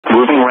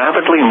moving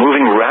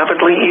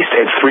rapidly east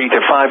at 3 to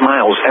 5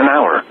 miles an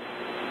hour.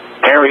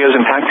 Areas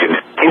impacted,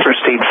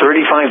 Interstate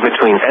 35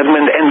 between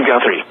Edmond and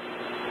Guthrie.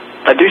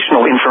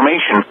 Additional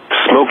information,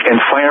 smoke and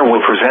fire will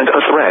present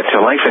a threat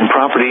to life and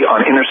property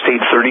on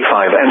Interstate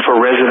 35 and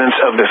for residents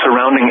of the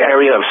surrounding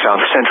area of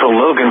South Central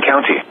Logan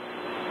County.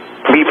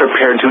 Be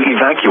prepared to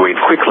evacuate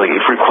quickly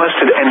if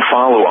requested and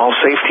follow all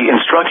safety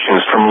instructions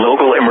from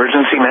local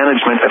emergency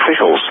management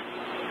officials.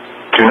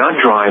 Do not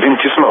drive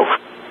into smoke.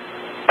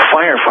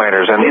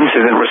 Firefighters and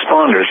incident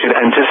responders should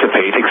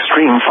anticipate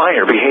extreme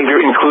fire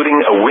behavior, including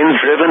a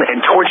wind-driven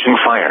and torching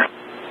fire.